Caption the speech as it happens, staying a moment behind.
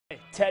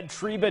Ted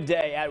Tryba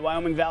Day at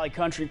Wyoming Valley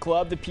Country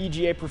Club. The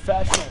PGA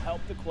professional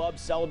helped the club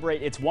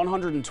celebrate its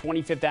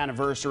 125th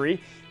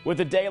anniversary with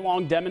a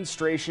day-long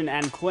demonstration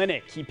and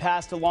clinic. He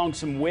passed along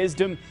some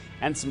wisdom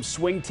and some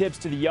swing tips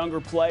to the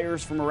younger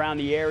players from around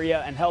the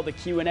area and held a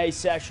Q&A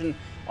session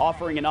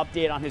offering an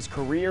update on his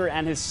career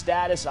and his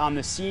status on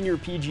the senior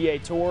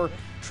PGA Tour.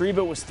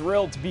 Tryba was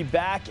thrilled to be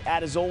back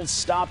at his old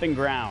stomping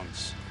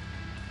grounds.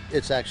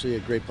 It's actually a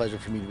great pleasure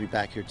for me to be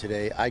back here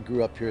today. I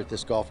grew up here at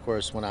this golf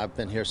course when I've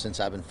been here since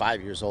I've been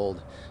 5 years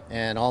old,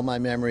 and all my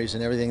memories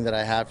and everything that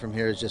I have from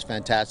here is just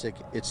fantastic.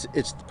 It's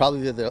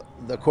probably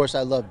the course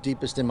I love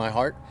deepest in my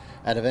heart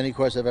out of any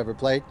course I've ever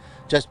played,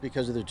 just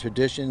because of the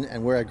tradition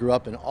and where I grew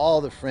up and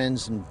all the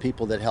friends and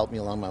people that helped me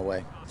along my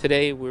way.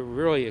 Today we're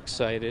really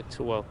excited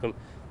to welcome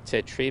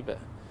Ted Tryba,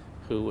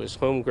 who was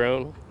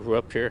homegrown, grew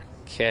up here,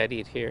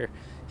 caddied here.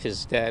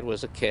 His dad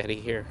was a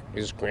caddy here.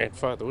 His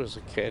grandfather was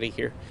a caddy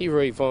here. He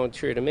really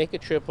volunteered to make a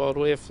trip all the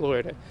way to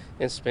Florida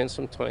and spend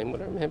some time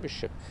with our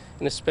membership,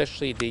 and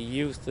especially the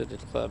youth of the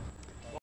club.